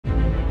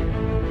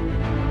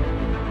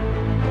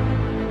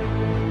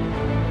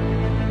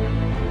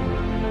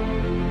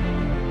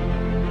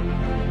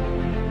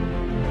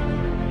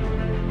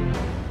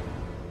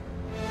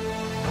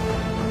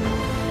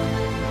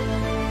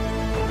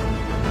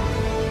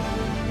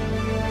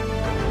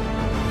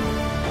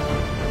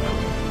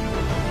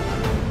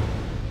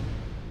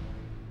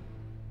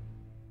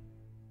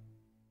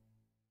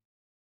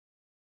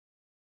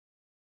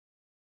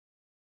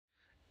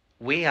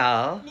We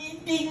are...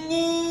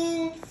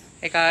 Hey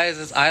guys,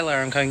 it's Isla.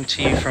 I'm coming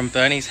to you from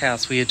Bernie's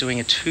house. We are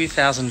doing a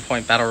 2,000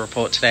 point battle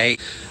report today.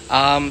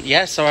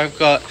 So I've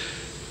got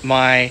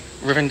my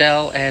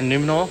Rivendell and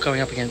Numenor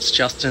going up against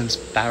Justin's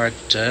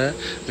Baradur,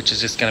 which is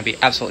just going to be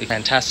absolutely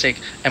fantastic.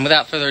 And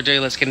without further ado,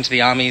 let's get into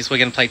the armies. We're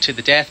going to play to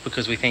the death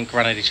because we think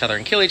run at each other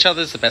and kill each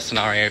other is the best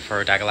scenario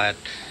for a Dagorlad.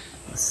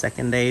 The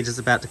second age is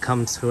about to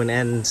come to an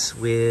end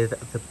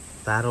with the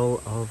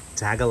Battle of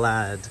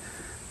Dagorlad.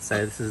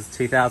 So this is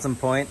 2,000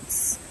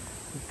 points.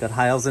 We've got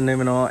Hales and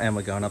Numenor, and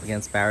we're going up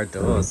against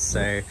Baradur.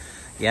 So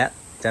yeah,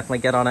 definitely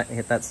get on it.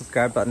 Hit that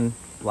subscribe button,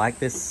 like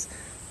this.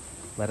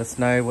 Let us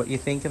know what you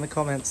think in the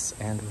comments,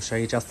 and we'll show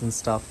you Justin's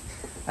stuff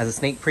as a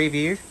sneak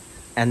preview.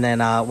 And then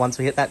once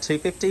we hit that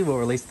 250, we'll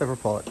release the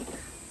report.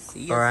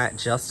 See you. All right,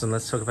 Justin,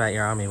 let's talk about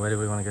your army. Where do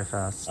we want to go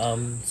first?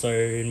 So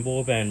in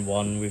Warband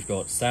 1, we've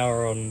got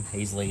Sauron.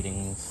 He's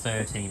leading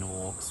 13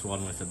 orcs,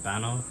 one with a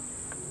banner,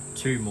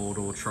 2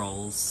 Mordor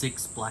trolls,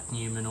 6 Black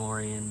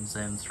Numenorians,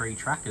 and 3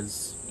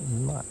 trackers.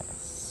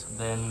 Nice.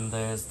 Then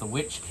there's the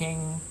Witch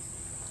King.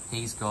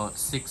 He's got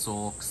 6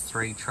 orcs,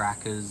 3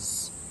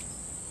 trackers,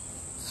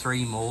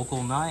 3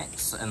 Morgul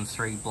Knights, and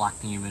 3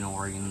 Black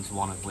Numenorians,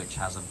 one of which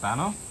has a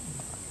banner.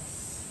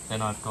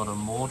 Then I've got a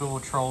Mordor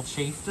Troll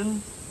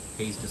Chieftain.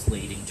 He's just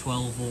leading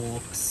 12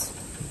 orcs.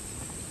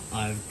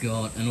 I've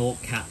got an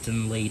Orc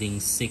Captain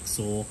leading 6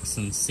 orcs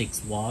and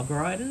 6 Warg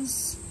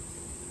Riders.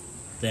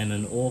 Then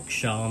an Orc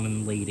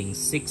Shaman leading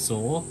 6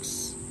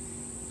 orcs.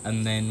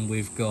 And then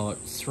we've got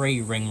 3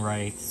 Ring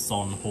Wraiths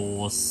on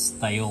horse.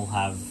 They all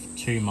have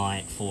 2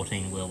 Might,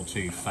 14 Will,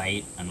 2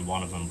 Fate, and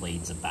one of them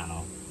leads a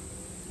banner.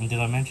 And did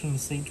I mention the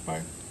Siege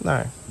Bow?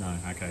 No. No,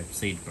 okay.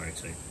 Siege Bow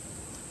too.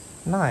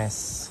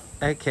 Nice.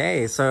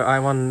 Okay, so I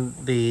won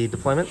the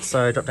deployment,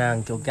 so I dropped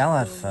down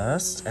Gil-galad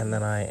first, and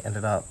then I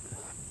ended up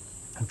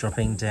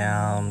dropping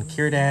down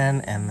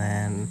Círdan, and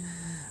then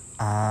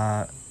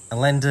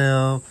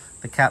Elendil,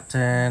 the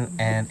captain,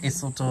 and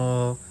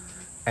Isildur,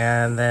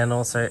 and then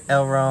also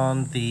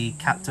Elrond, the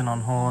captain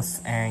on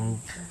horse, and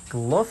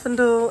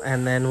Glorfindel,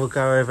 and then we'll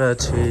go over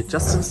to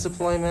Justin's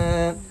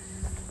deployment.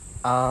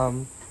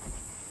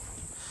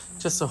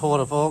 Just a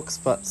horde of orcs,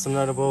 but some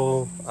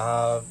notable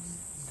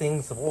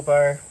things: the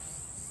Warbow,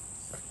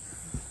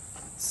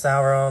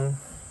 Sauron,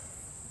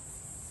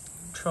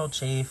 Troll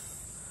Chief,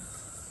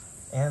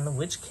 and the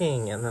Witch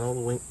King, and then all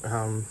the wing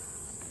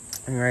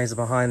rays are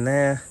behind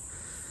there.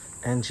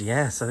 And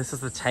yeah, so this is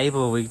the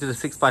table. We did a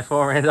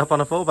 6x4 and ended up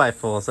on a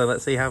 4x4, so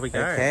let's see how we go.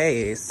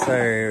 Okay,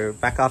 so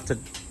back after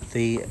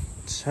the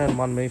turn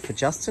 1 move for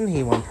Justin,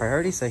 he won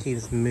priority, so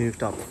he's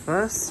moved up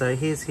first. So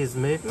here's his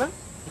movement.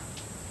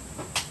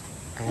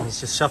 And he's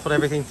just shuffled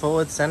everything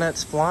forward, sent it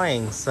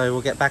flying. So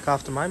we'll get back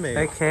after my move.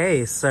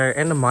 Okay, so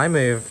end of my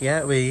move.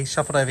 Yeah, we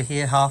shuffled over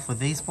here half with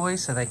these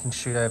boys so they can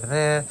shoot over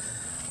there.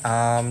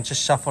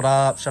 Just shuffled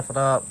up.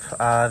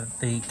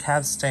 The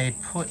Cavs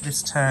stayed put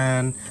this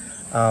turn.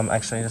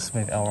 Actually, just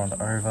moved Elrond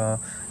over.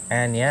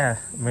 And yeah,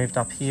 moved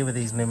up here with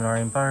these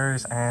Numenorian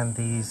bows, and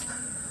these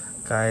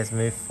guys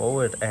moved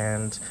forward.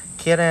 And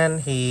Círdan,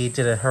 he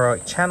did a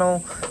heroic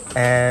channel,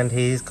 and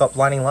he's got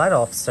blinding light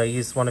off, so he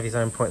used one of his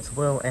own points of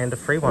will and a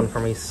free one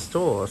from his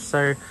store.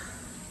 So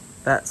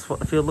that's what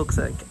the field looks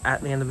like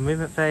at the end of the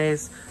movement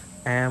phase,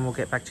 and we'll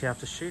get back to you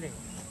after shooting.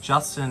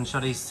 Justin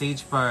shot his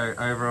siege bow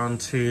over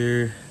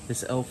onto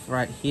this elf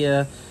right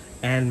here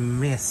and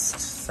missed.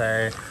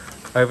 So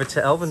over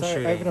to Elven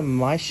shooting. Over to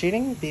my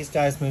shooting. These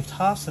guys moved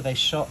half, so they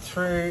shot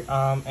through,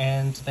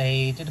 and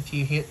they did a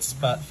few hits,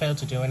 but failed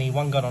to do any.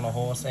 One got on a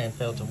horse and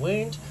failed to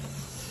wound.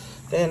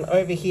 Then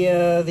over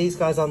here, these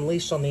guys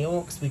unleashed on the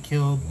orcs. We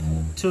killed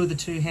 2 of the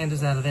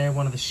 2-handers out of there,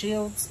 1 of the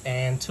shields,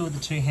 and 2 of the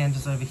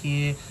 2-handers over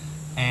here,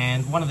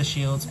 and 1 of the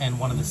shields and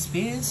 1 of the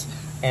spears.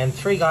 And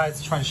 3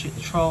 guys tried to shoot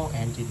the troll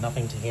and did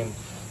nothing to him.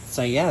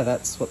 So yeah,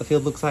 that's what the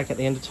field looks like at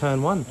the end of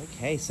turn 1.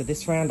 Okay, so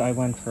this round I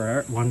won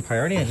one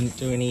priority. I didn't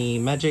do any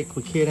magic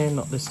with Círdan,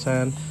 not this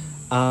turn.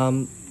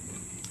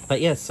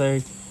 But yeah, so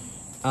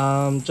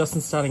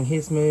Justin's starting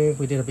his move.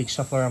 We did a big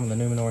shuffle around with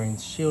the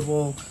Numenorian's shield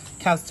wall.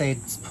 Cav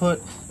stayed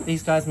put.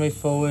 These guys moved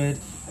forward.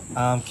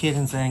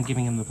 Círdan's there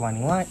giving him the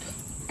blinding light.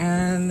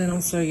 And then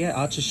also, yeah,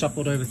 Archer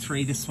shuffled over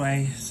 3 this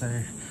way.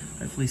 So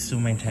hopefully still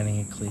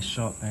maintaining a clear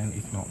shot. And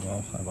if not,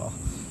 well, oh well.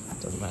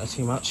 Doesn't matter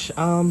too much.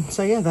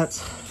 So yeah,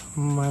 that's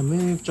my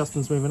move.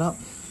 Justin's moving up,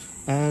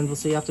 and we'll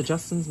see after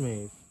Justin's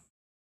move.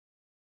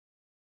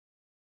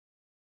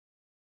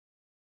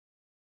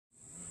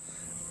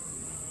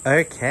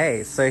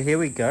 Okay, so here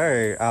we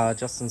go.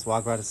 Justin's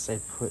Warg Riders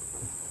stayed put.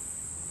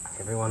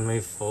 Everyone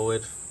move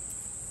forward.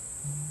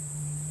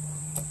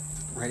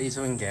 Ready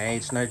to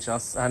engage. No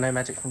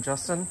magic from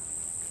Justin.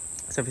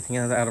 It's everything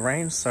out of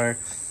range, so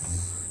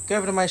go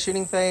over to my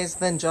shooting phase,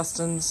 then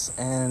Justin's,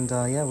 and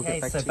yeah, we'll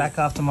get back to you. So back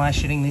after my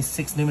shooting, these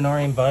 6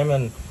 Numenorian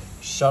bowmen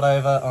shot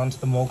over onto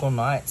the Morgul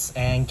Knights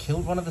and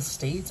killed one of the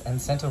steeds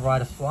and sent a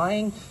rider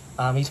flying.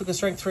 He took a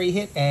strength 3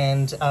 hit,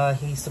 and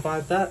he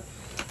survived that.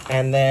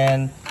 And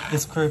then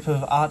this group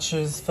of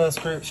archers,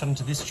 first group, shot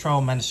into this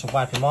troll, managed to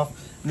wipe him off.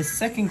 And this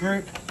second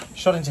group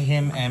shot into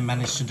him and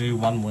managed to do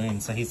 1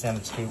 wound, so he's down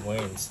to 2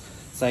 wounds.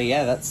 So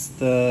yeah, that's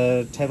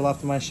the table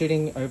after my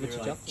shooting. Over to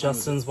Justin.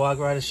 Justin's Warg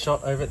Rider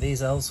shot over at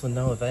these elves with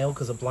no avail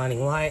because of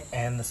blinding light,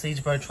 and the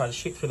siege bow tried to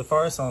shoot through the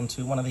forest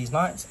onto one of these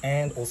knights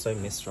and also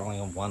missed, rolling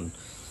on 1.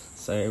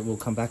 So we'll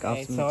come back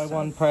after. So I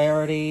won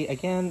priority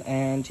again,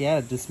 and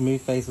yeah, this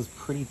move phase was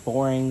pretty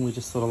boring. We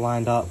just sort of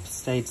lined up,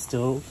 stayed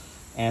still,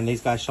 and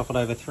these guys shuffled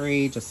over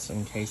 3 just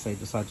in case they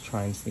decide to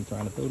try and sneak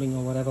around a building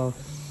or whatever.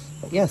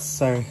 But yes,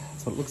 so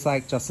that's what it looks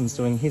like. Justin's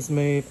doing his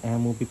move,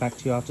 and we'll be back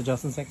to you after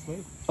Justin's next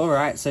move.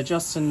 Alright, so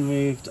Justin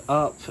moved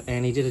up,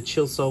 and he did a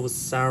chill soul with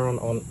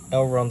Sauron on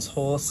Elrond's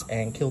horse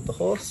and killed the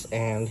horse,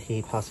 and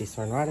he passed his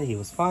Throne Rider, he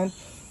was fine.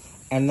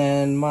 And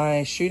then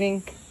my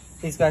shooting,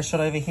 these guys shot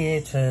over here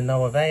to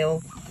no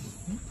avail.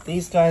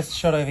 These guys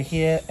shot over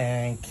here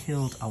and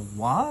killed a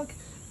warg.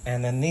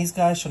 And then these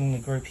guys shot in the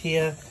group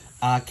here,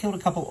 killed a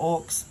couple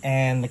orcs,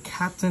 and the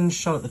captain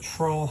shot at the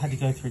troll, had to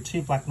go through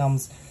 2 black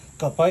numbs,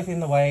 got both in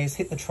the ways,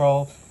 hit the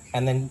troll,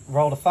 and then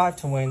rolled a 5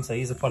 to wound, so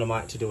use a point of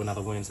might to do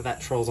another wound. So that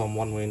troll's on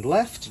 1 wound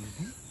left.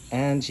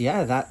 And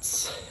yeah,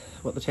 that's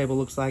what the table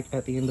looks like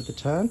at the end of the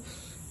turn.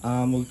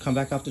 We'll come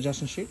back after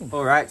Justin shooting.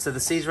 Alright, so the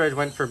Siege Raid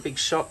went for a big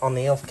shot on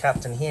the elf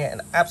captain here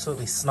and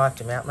absolutely sniped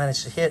him out,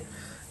 managed to hit,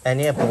 and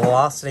yeah,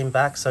 blasted him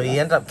back. So he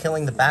ended up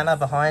killing the banner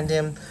behind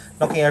him,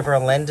 knocking over a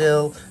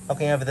Lendil,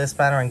 knocking over this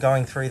banner and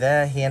going through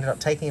there. He ended up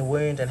taking a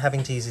wound and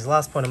having to use his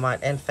last point of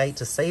might and fate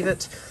to save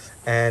it.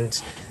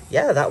 And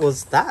yeah, that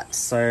was that.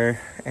 So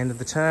end of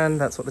the turn,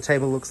 that's what the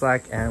table looks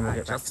like, and we'll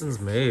get Justin's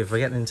move. We're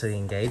getting into the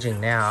engaging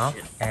now,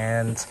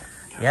 and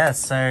yeah,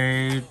 so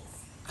a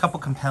couple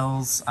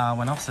compels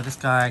went off. So this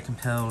guy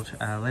compelled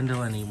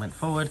Lendil and he went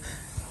forward.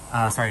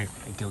 Sorry,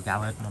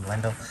 Gil-galad, not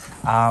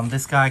Lendil.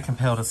 This guy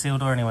compelled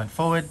Isildur and he went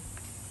forward.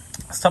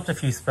 Stopped a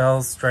few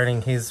spells,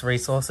 draining his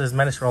resources,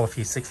 managed to roll a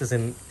few 6s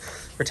in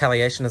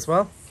retaliation as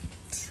well.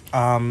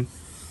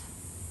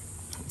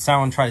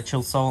 Sauron tried to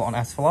chill soul on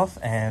Asphaleth,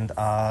 and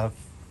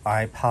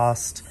I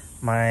passed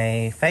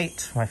my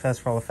fate, my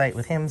first roll of fate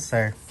with him,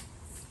 so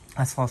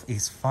Asphaleth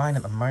is fine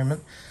at the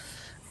moment.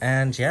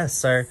 And yeah,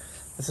 so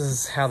this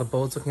is how the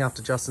board's looking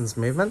after Justin's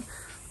movement.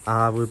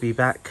 We'll be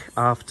back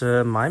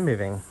after my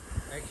moving.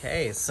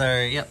 Okay,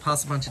 so yeah,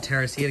 passed a bunch of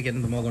terrorists here to get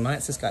into the Morgul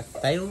Knights. This guy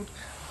failed.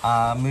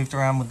 Moved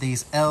around with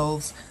these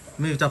elves,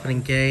 moved up and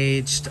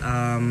engaged.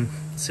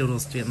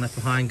 Isildur's getting left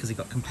behind because he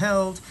got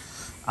compelled.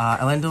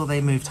 Elendil,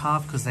 they moved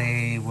half because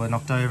they were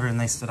knocked over and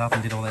they stood up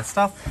and did all their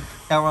stuff.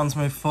 Elrond's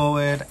moved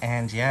forward,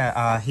 and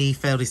yeah, he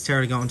failed his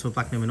terror to go into a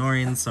Black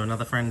Númenórean, so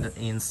another friend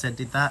instead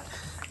did that.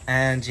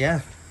 And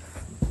yeah,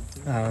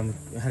 had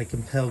to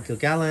compel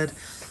Gil-galad,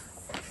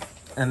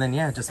 and then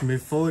yeah, just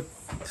move forward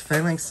to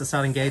phalanx to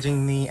start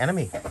engaging the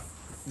enemy.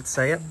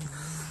 So yeah,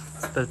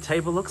 that's what the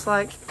table looks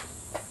like.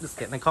 Just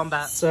getting the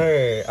combat.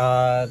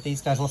 So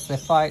these guys lost their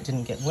fight,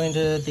 didn't get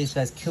wounded. These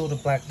guys killed a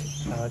black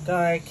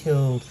guy,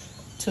 killed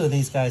 2 of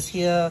these guys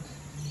here,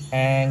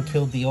 and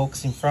killed the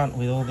orcs in front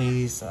with all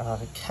these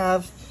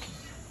cav.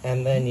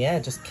 And then yeah,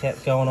 just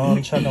kept going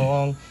on, chugging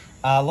along.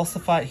 Lost the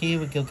fight here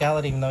with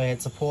Gil-galad even though he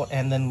had support,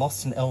 and then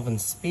lost an elven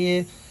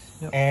spear.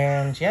 Yep.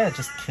 And yeah,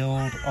 just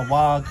killed a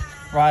warg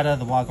rider,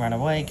 the warg ran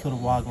away, killed a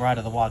warg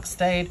rider, the warg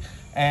stayed,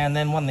 and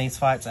then won these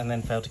fights and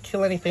then failed to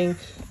kill anything.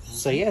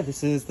 So yeah,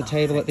 this is the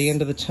table at the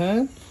end of the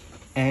turn,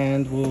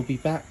 and we'll be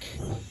back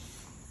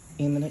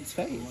in the next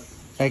phase.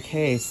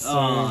 Okay,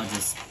 so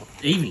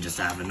just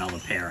have another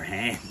pair of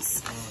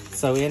hands.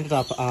 So we ended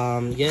up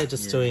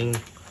doing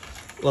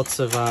lots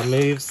of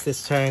moves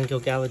this turn.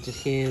 Gil-galad did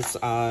his.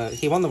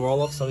 He won the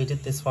roll-off, so he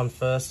did this one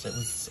first. It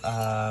was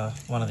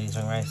one of these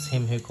young races,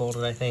 him who called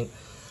it, I think.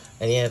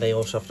 And yeah, they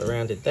all shuffled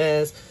around, did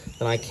theirs.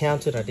 Then I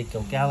counted, I did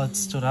Gil-galad,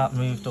 stood up,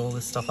 moved all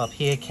this stuff up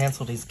here,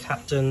 cancelled his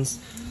captains.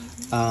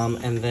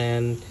 And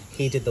then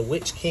he did the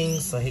Witch King,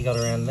 so he got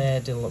around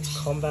there, did lots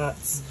of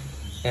combats.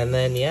 And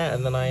then yeah,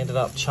 and then I ended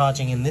up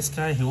charging in this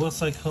guy who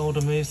also called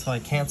a move, so I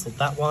cancelled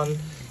that one.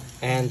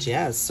 And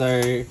yeah,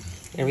 so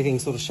everything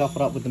sort of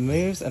shuffled up with the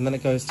moves, and then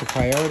it goes to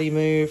priority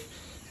move,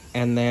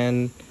 and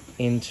then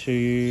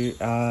into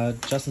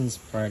Justin's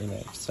priority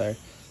move. So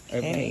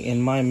okay,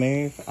 in my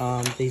move,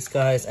 these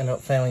guys ended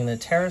up failing their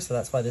terror, so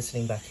that's why they're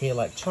sitting back here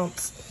like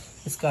chumps.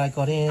 This guy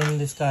got in,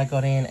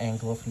 and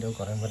Glorfindel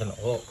got in with an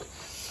orc.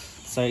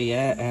 So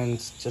yeah, and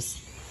just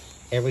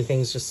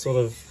everything's just sort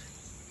of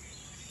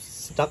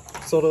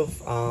stuck, sort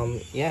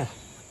of, yeah.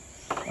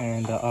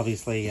 And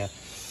obviously,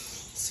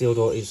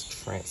 Isildur is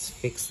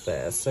transfixed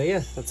there. So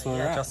yeah, that's all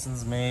right.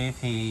 Justin's move,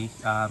 he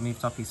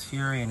moved up his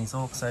Fury and his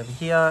Orcs over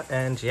here,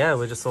 and yeah,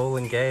 we're just all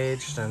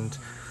engaged and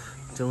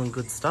doing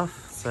good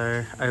stuff.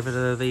 So over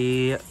to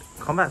the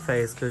combat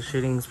phase, because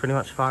shooting's pretty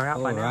much far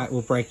out by now. Alright,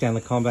 we'll break down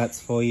the combats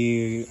for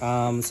you.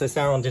 So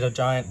Sauron did a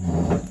giant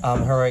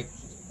heroic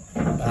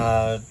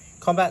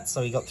combat,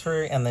 so he got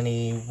through, and then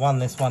he won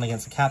this one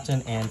against the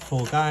captain and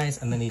 4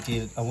 guys, and then he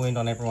did a wound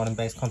on everyone in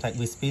base contact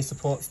with spear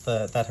supports,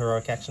 that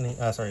heroic action,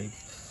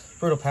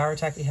 brutal power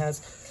attack he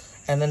has.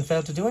 and then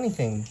failed to do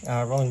anything,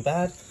 rolling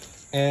bad.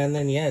 And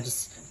then, yeah,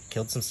 just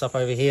killed some stuff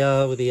over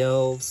here with the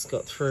elves,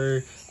 got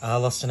through,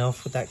 lost an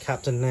elf with that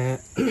captain there.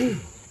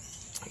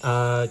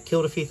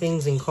 Killed a few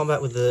things in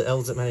combat with the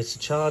elves that managed to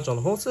charge on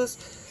horses.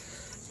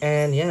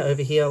 And yeah,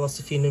 over here I lost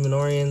a few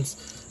Numenorians.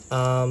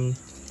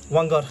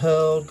 One got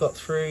hurled, got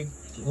through,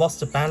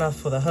 lost a banner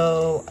for the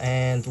hurl,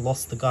 and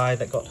lost the guy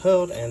that got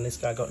hurled, and this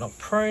guy got knocked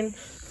prone.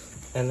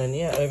 And then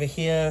yeah, over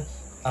here,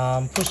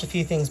 pushed a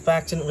few things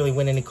back, didn't really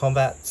win any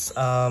combats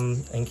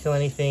and kill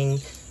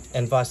anything,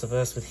 and vice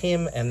versa with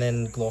him. And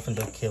then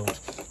Glorfindel killed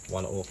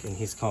one orc in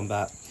his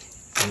combat,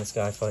 and this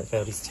guy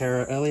failed his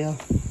terror earlier.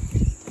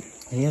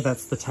 And yeah,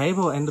 that's the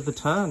table, end of the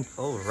turn.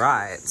 All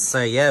right,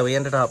 so yeah, we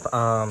ended up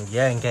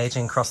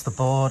engaging across the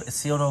board.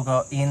 Isildur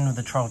got in with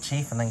the Troll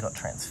Chief and then got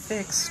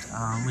transfixed.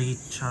 We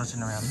charged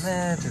in around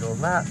there, did all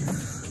that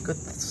good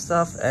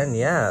stuff. And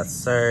yeah,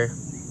 so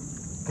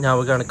now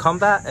we're going to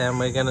combat and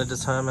we're going to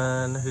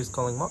determine who's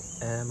calling what.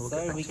 And we'll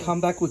get back to come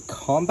back with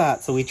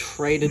combat. So we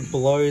traded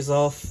blows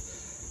off.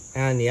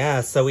 And yeah,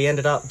 so we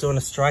ended up doing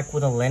a strike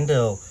with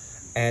Elendil.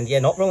 And yeah,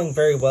 not rolling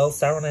very well.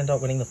 Sauron ended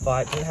up winning the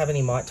fight. Didn't have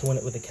any might to win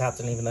it with the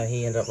captain, even though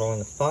he ended up rolling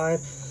a 5.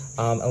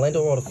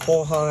 Elendil rolled a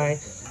 4 high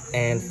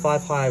and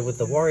 5 high with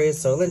the warriors.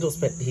 So Elendil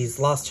spent his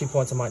last 2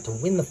 points of might to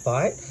win the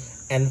fight.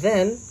 And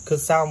then,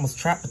 because Sauron was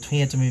trapped, he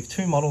had to move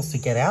 2 models to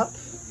get out.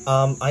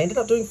 I ended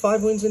up doing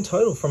 5 wins in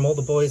total from all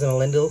the boys and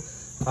Elendil.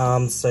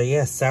 So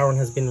yeah, Sauron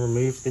has been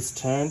removed this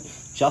turn.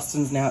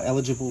 Justin's now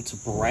eligible to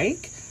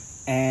break.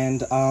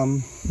 And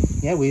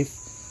yeah, we've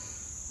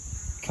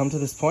come to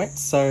this point.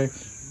 So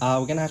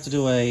we're going to have to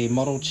do a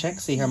model check,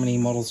 see how many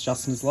models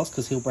Justin has lost,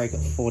 because he'll break at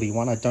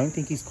 41. I don't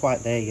think he's quite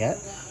there yet.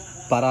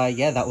 But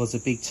yeah, that was a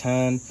big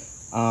turn.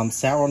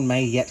 Sauron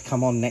may yet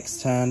come on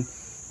next turn.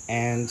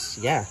 And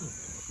yeah,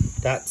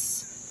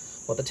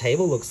 that's what the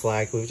table looks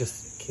like. We've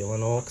just killing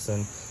orcs,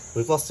 and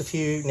we've lost a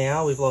few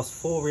now. We've lost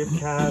 4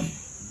 Rivcav,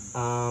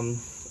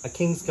 a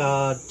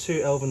Kingsguard,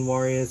 2 Elven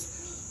Warriors,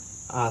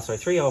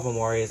 3 Elven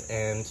Warriors,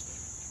 and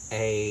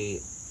a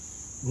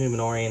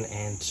Numenorian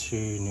and 2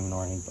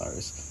 Numenorian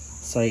bows.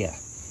 So yeah,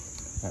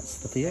 that's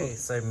the field. Okay,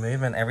 so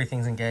movement,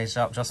 everything's engaged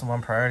up. Justin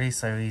 1 priority,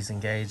 so he's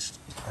engaged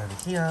over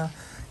here,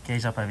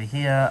 engaged up over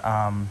here.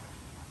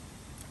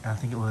 I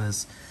think it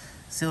was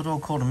Isildur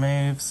called a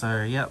move,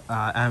 so yep,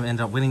 ended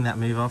up winning that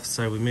move off.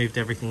 So we moved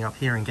everything up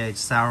here, engaged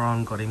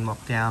Sauron, got him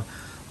locked down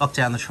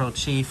the Troll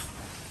Chief,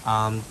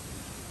 got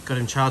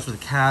him charged with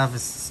a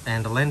Cav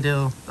and a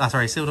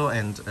Isildur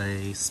and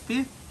a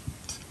spear,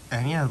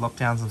 and yeah, locked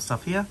down some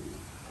stuff here.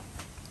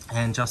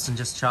 And Justin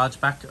just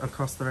charged back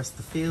across the rest of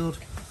the field.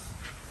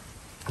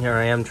 Here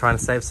I am trying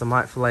to save some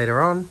might for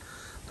later on.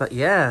 But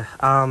yeah,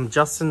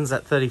 Justin's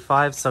at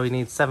 35, so he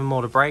needs 7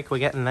 more to break. We're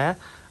getting there.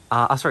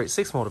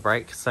 6 more to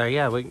break. So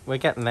yeah, we're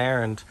getting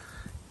there, and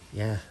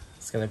yeah,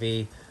 it's going to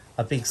be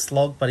a big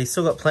slog. But he's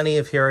still got plenty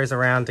of heroes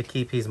around to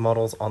keep his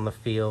models on the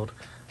field,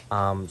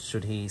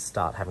 should he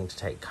start having to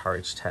take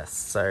courage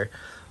tests. So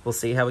we'll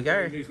see how we go.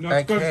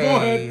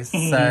 Okay,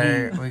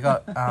 so we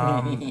got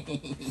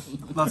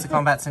lots of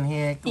combats in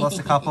here. Lost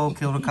a couple,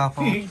 killed a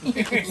couple.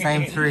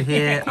 Same through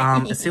here.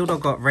 Isildur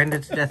got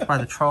rendered to death by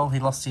the troll. He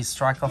lost his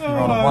strike off. He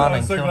rolled a 1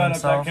 and killed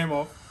himself.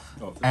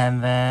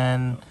 And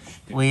then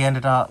we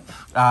ended up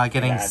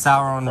getting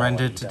Sauron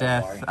rendered to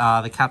death,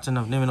 the captain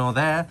of Numenor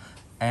there.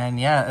 And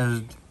yeah,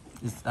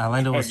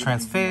 Elendil was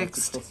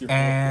transfixed.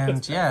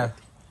 And yeah,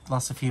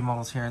 lost a few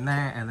models here and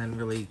there. And then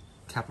really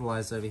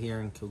capitalized over here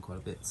and killed quite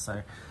a bit.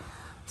 So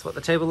that's what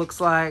the table looks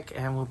like,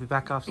 and we'll be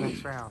back after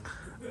next round.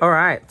 All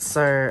right,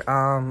 so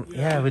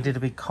yeah, we did a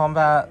big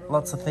combat.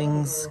 Lots of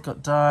things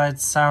got died.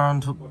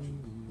 Sauron took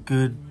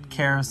good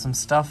care of some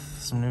stuff,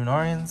 some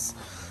Numenorians,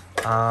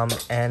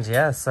 and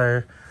yeah,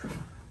 so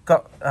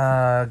got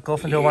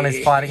Glorfindel won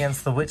his fight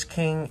against the Witch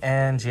King,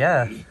 and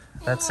yeah,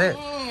 that's it.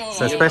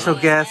 So special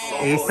guest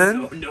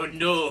Ethan.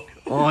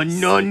 Oh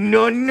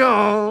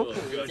no!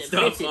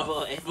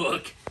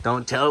 Fuck.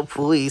 Don't tell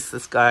police,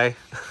 this guy.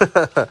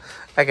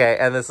 Okay,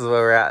 and this is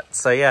where we're at.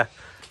 So yeah.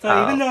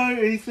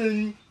 Hello,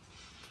 Ethan.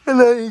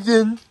 Hello,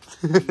 Ethan.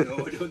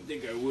 No, I don't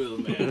think I will,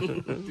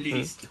 man.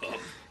 Please stop.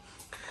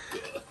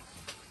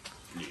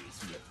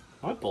 Please.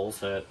 My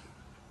balls hurt.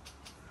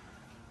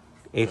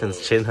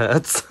 Ethan's chin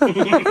hurts.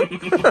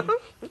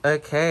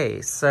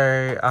 Okay,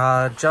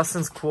 so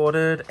Justin's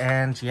quartered,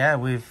 and yeah,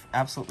 we've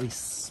absolutely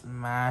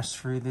smashed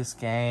through this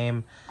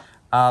game.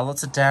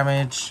 Lots of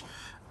damage.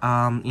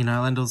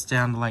 Elendil's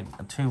down to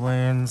like 2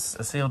 wounds.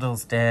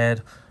 Isildur's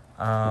dead.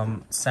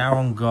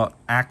 Sauron got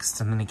axed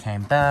and then he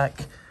came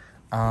back.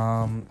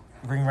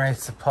 Ring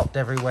wraiths have popped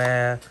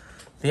everywhere.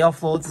 The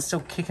elf lords are still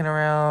kicking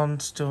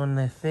around, doing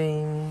their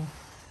thing.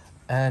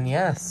 And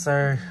yeah,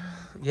 so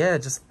yeah,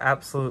 just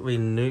absolutely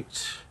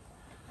nuked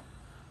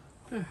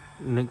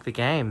the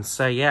game.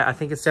 So yeah, I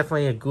think it's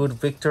definitely a good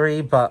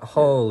victory, but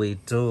holy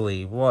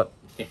dooly, what?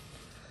 Yeah.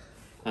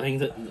 I think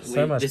that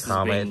this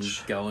carnage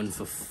has been going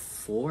for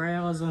 4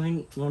 hours, I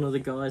think one of the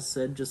guys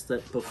said just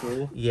that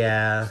before.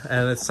 Yeah,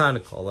 and it's time to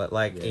call it,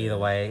 like, either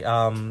way.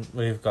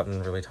 We've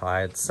gotten really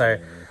tired. So,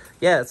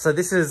 yeah, so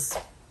this is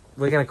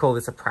we're going to call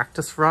this a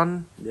practice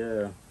run.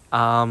 Yeah.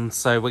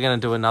 So we're going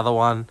to do another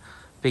one,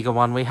 bigger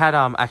one. We had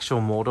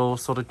actual Mordor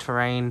sort of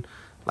terrain,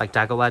 like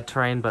Dagorlad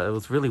terrain, but it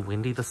was really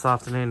windy this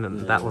afternoon,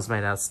 and that was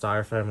made out of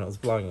styrofoam and it was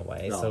blowing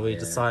away. So we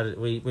decided,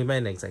 we made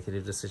an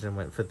executive decision and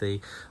went for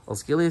the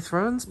Osgiliath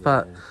ruins.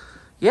 But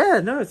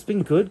yeah, no, it's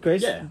been good.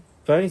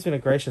 Bernie's been a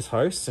gracious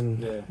host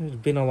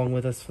and been along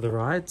with us for the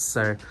ride.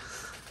 So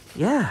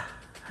yeah,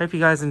 hope you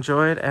guys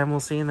enjoyed, and we'll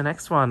see you in the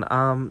next one.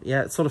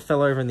 Yeah, it sort of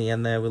fell over in the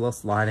end there. We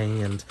lost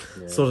lighting and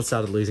sort of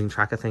started losing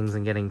track of things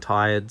and getting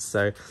tired.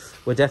 So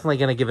we're definitely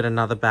going to give it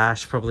another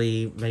bash,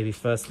 probably maybe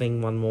first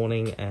thing one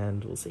morning,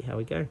 and we'll see how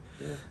we go.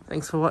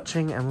 Thanks for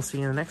watching, and we'll see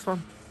you in the next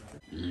one.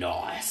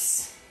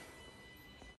 Nice.